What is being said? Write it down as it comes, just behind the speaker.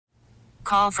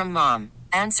Call from mom.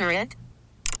 Answer it.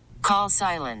 Call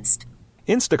silenced.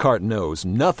 Instacart knows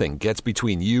nothing gets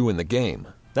between you and the game.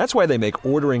 That's why they make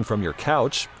ordering from your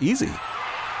couch easy.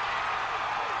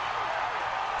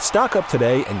 Stock up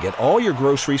today and get all your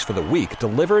groceries for the week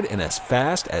delivered in as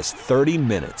fast as 30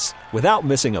 minutes without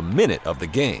missing a minute of the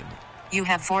game. You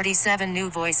have 47 new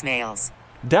voicemails.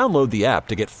 Download the app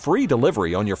to get free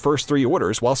delivery on your first 3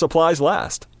 orders while supplies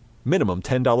last. Minimum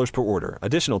 $10 per order.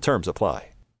 Additional terms apply.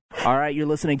 All right, you're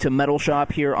listening to Metal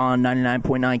Shop here on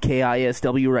 99.9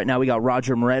 KISW. Right now we got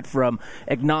Roger Moret from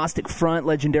Agnostic Front,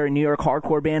 legendary New York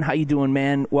hardcore band. How you doing,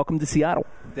 man? Welcome to Seattle.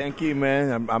 Thank you,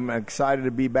 man. I'm excited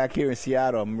to be back here in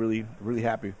Seattle. I'm really, really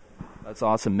happy. That's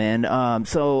awesome, man.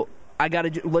 So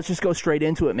let's just go straight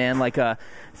into it, man. Like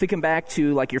thinking back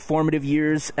to like your formative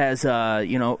years as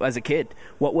as a kid,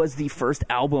 what was the first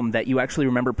album that you actually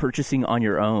remember purchasing on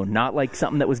your own? Not like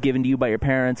something that was given to you by your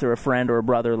parents or a friend or a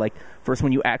brother. Like first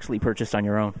one you actually purchased on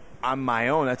your own. On my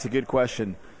own, that's a good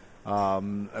question.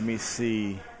 Let me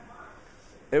see.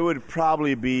 It would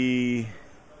probably be.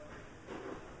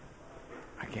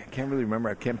 I can't really remember.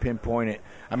 I can't pinpoint it.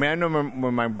 I mean, I know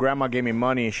when my grandma gave me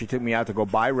money and she took me out to go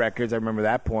buy records. I remember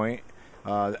that point.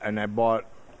 And I bought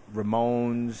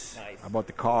Ramones. Nice. I bought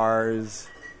the Cars.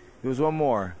 There was one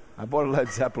more. I bought a Led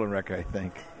Zeppelin record, I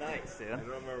think. Nice, yeah. I don't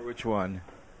remember which one.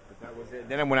 But that was it.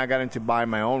 Then when I got into buying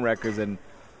my own records, and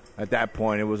at that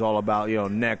point it was all about,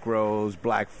 Necros,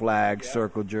 Black Flag,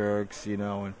 Circle Jerks,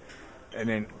 and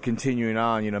then continuing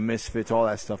on, Misfits, all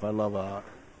that stuff I love a lot.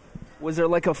 Was there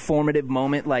like a formative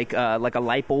moment, like a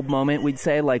light bulb moment, we'd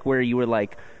say, like where you were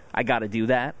like, I got to do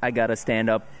that. I got to stand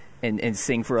up and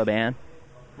sing for a band?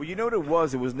 Well, you know what it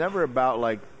was? It was never about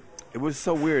it was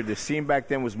so weird. The scene back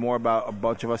then was more about a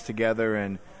bunch of us together,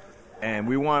 and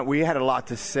we had a lot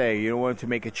to say. Wanted to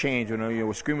make a change.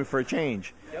 We're screaming for a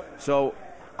change. Yep. So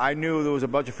I knew there was a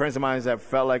bunch of friends of mine that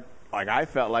felt like I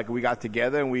felt like we got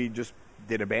together and we just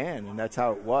did a band, and that's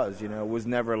how it was. It was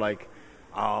never like,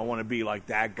 oh, I want to be like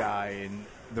that guy and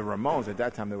the Ramones. At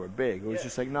that time, they were big. It was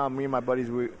just like, no, me and my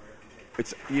buddies, we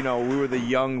were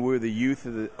the youth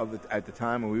at the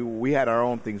time, and we had our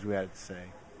own things we had to say.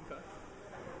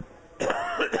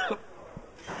 Okay.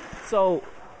 So,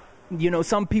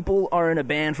 some people are in a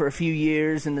band for a few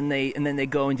years, and then they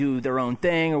go and do their own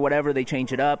thing or whatever. They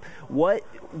change it up. When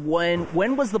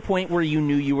was the point where you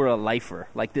knew you were a lifer?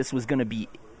 Like this was going to be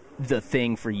the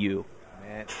thing for you?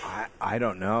 Man, I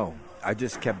don't know. I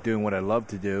just kept doing what I love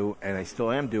to do, and I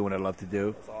still am doing what I love to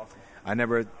do. That's awesome. I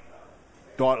never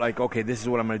thought okay, this is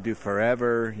what I'm going to do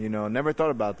forever. Never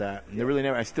thought about that. Yeah. Really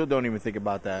never. I still don't even think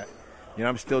about that.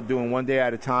 I'm still doing one day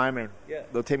at a time, and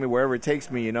they'll take me wherever it takes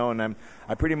me. And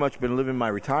I pretty much been living my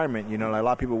retirement. A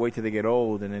lot of people wait till they get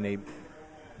old, and then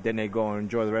they go and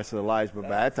enjoy the rest of their lives. But by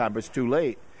that time, it's too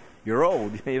late. You're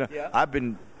old. I've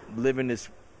been living this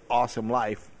awesome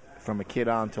life from a kid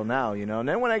on till now, and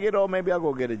then when I get old, maybe I'll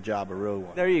go get a job, a real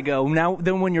one. There you go. Now,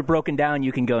 then when you're broken down,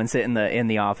 you can go and sit in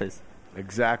the office.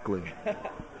 Exactly.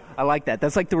 I like that.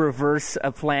 That's like the reverse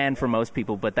plan for most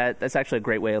people, but that's actually a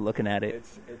great way of looking at it.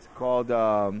 It's called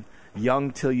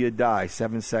Young Till You Die.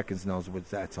 7 Seconds knows what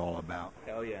that's all about.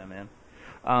 Hell yeah, man.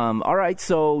 All right,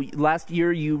 so last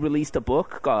year you released a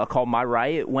book called My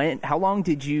Riot. How long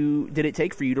did it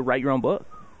take for you to write your own book?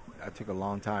 That took a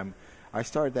long time. I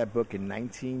started that book in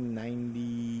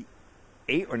 1998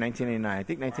 or 1999. I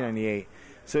think 1998.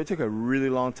 So it took a really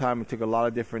long time. It took a lot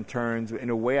of different turns. In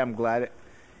a way, I'm glad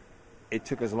it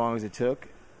took as long as it took.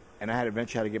 And I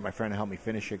eventually had to get my friend to help me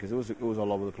finish it because it was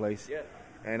all over the place. Yeah.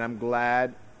 And I'm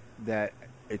glad that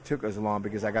it took as long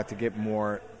because I got to get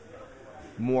more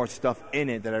stuff in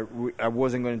it that I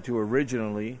wasn't going to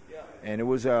originally. Yeah. And it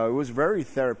was very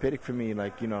therapeutic for me.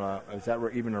 Like, is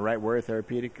that even the right word,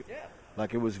 therapeutic? Yeah.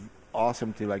 Like, it was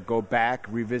awesome to go back,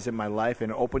 revisit my life,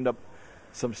 and it opened up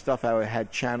some stuff I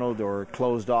had channeled or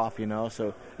closed off,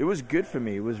 So it was good for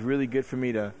me. It was really good for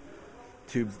me to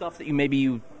stuff that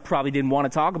you probably didn't want to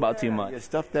talk about too much. Yeah,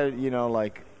 stuff that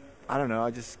I don't know.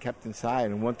 I just kept inside,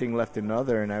 and one thing left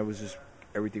another, and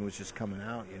everything was just coming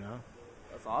out,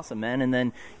 That's awesome, man. And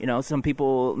then some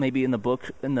people maybe in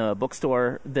the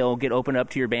bookstore they'll get opened up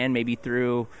to your band maybe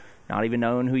through not even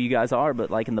knowing who you guys are, but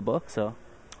like in the book. So.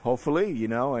 Hopefully,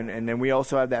 and then we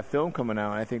also have that film coming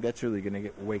out, and I think that's really going to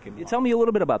get awakened. You tell me a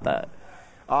little bit about that.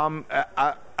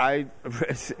 I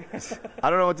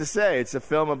don't know what to say. It's a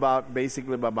film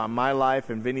basically about my life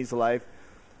and Vinny's life,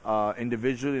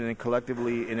 individually and then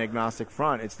collectively in Agnostic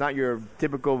Front. It's not your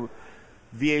typical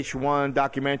VH1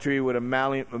 documentary with a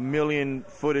million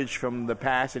footage from the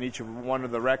past in each of one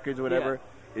of the records or whatever.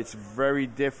 Yeah. It's very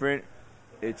different.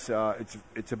 It's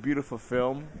a beautiful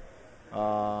film.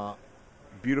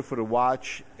 beautiful to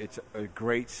watch. It's a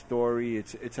great story.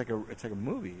 It's like a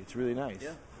movie. It's really nice.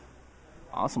 Yeah.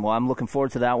 Awesome. Well, I'm looking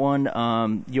forward to that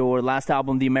one. Your last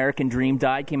album, The American Dream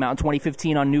Died, came out in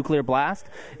 2015 on Nuclear Blast.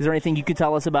 Is there anything you could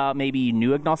tell us about maybe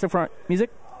new Agnostic Front music?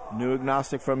 New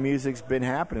Agnostic Front music's been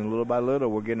happening little by little.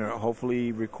 We're going to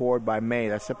hopefully record by May.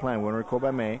 That's the plan. We're going to record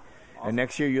by May. Awesome. And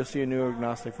next year you'll see a new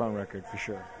Agnostic Front record for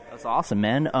sure. That's awesome,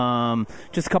 man.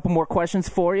 Just a couple more questions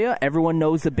for you. Everyone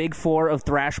knows the big four of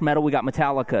thrash metal. We got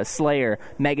Metallica, Slayer,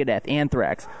 Megadeth,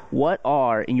 Anthrax. What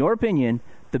are, in your opinion,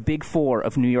 the big four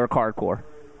of New York hardcore?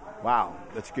 Wow,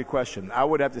 that's a good question. I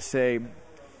would have to say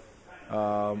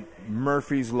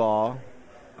Murphy's Law,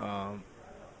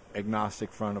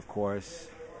 Agnostic Front, of course,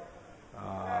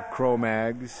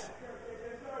 Cro-Mags,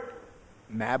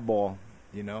 Madball.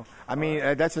 You know, I mean,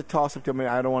 that's a toss-up to me.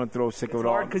 I don't want to throw Sick of It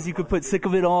All. Because you could put Sick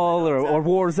of It All or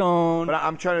Warzone. But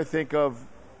I'm trying to think of,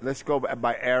 let's go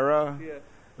by era.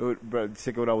 Yeah. But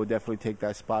Sick of It All would definitely take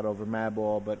that spot over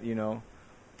Madball. But, you know,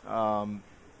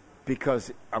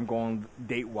 because I'm going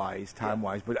date-wise,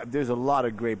 time-wise. But there's a lot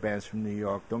of great bands from New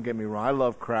York. Don't get me wrong. I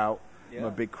love Kraut. Yeah. I'm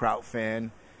a big Kraut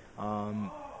fan.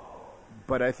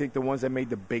 But I think the ones that made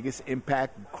the biggest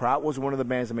impact, Kraut was one of the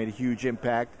bands that made a huge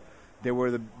impact. They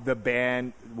were the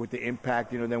band with the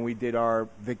impact, you know. Then we did our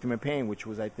Victim in Pain, which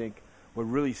was, I think, what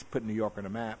really put New York on the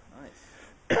map.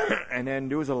 Nice. And then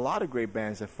there was a lot of great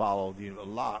bands that followed, you know, a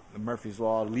lot. Murphy's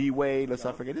Law, Leeway, let's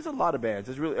not forget. There's a lot of bands.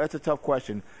 That's a tough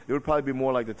question. It would probably be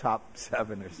more like the top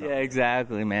 7 or something. Yeah,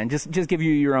 exactly, man. Just give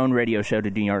you your own radio show to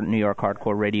do New York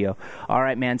Hardcore Radio. All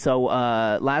right, man. So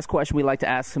last question we like to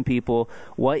ask some people.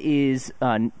 What is,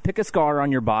 pick a scar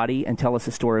on your body and tell us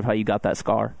the story of how you got that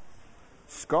scar.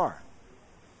 Scar.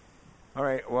 All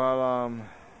right, well,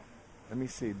 let me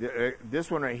see.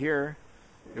 This one right here,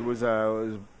 it was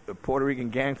a Puerto Rican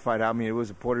gang fight. I mean, it was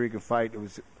a Puerto Rican fight.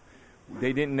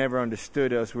 They never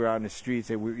understood us. We were out in the streets.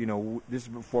 This is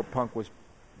before punk was.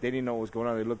 They didn't know what was going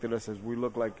on. They looked at us as we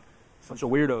looked like bunch of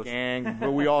weirdos. Gang,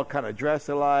 but we all kind of dressed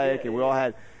alike, and we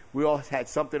all had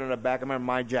something on the back. I remember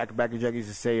my jacket, back in jacket, used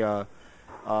to say,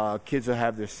 "Kids will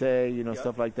have their say," you know,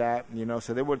 stuff like that. You know,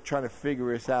 so they were trying to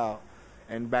figure us out.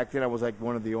 And back then, I was like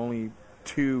one of the only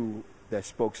 2 that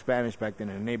spoke Spanish back then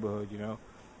in the neighborhood, you know.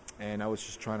 And I was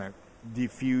just trying to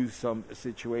defuse some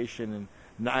situation, and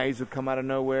knives would come out of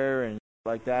nowhere and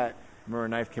like that. I remember a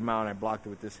knife came out, and I blocked it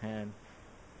with this hand.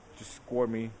 Just scored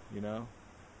me, you know,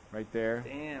 right there.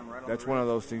 Damn, right on That's the one wrist. of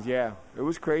those things, yeah. It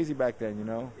was crazy back then, you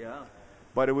know. Yeah.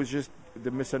 But it was just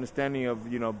the misunderstanding of,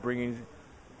 you know, bringing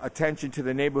attention to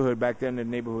the neighborhood. Back then, the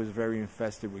neighborhood was very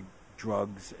infested with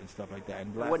drugs and stuff like that.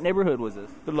 And what neighborhood was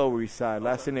this? The Lower East Side.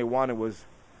 Last thing they wanted was,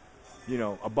 you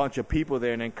know, a bunch of people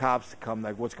there and then cops to come,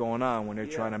 like, what's going on when they're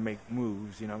trying to make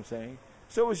moves, you know what I'm saying?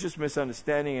 So it was just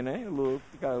misunderstanding, and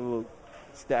got a little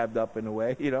stabbed up in a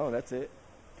way, you know, that's it.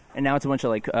 And now it's a bunch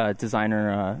of, like,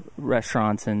 designer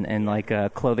restaurants and like,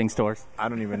 clothing stores. I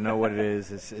don't even know what it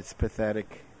is. It's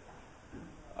pathetic.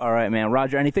 All right, man.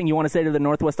 Roger, anything you want to say to the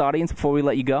Northwest audience before we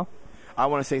let you go? I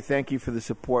want to say thank you for the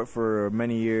support for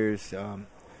many years.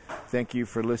 Thank you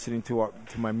for listening to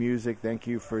my music. Thank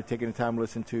you for taking the time to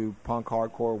listen to punk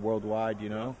hardcore worldwide, you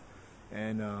know.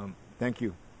 And thank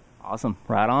you. Awesome.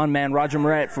 Right on, man. Roger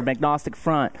Moret from Agnostic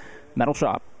Front, Metal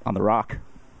Shop on the Rock.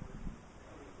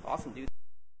 Awesome, dude.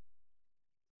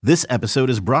 This episode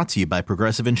is brought to you by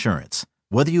Progressive Insurance.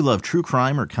 Whether you love true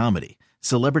crime or comedy,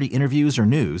 celebrity interviews or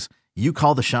news, you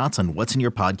call the shots on what's in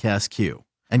your podcast queue.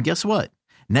 And guess what?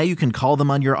 Now you can call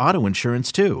them on your auto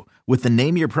insurance, too, with the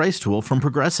Name Your Price tool from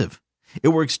Progressive. It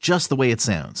works just the way it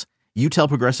sounds. You tell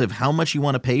Progressive how much you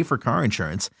want to pay for car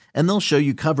insurance, and they'll show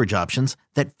you coverage options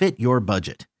that fit your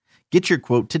budget. Get your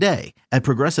quote today at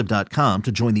Progressive.com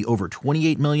to join the over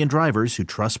 28 million drivers who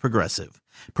trust Progressive.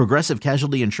 Progressive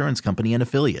Casualty Insurance Company and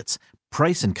Affiliates.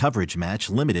 Price and coverage match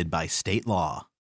limited by state law.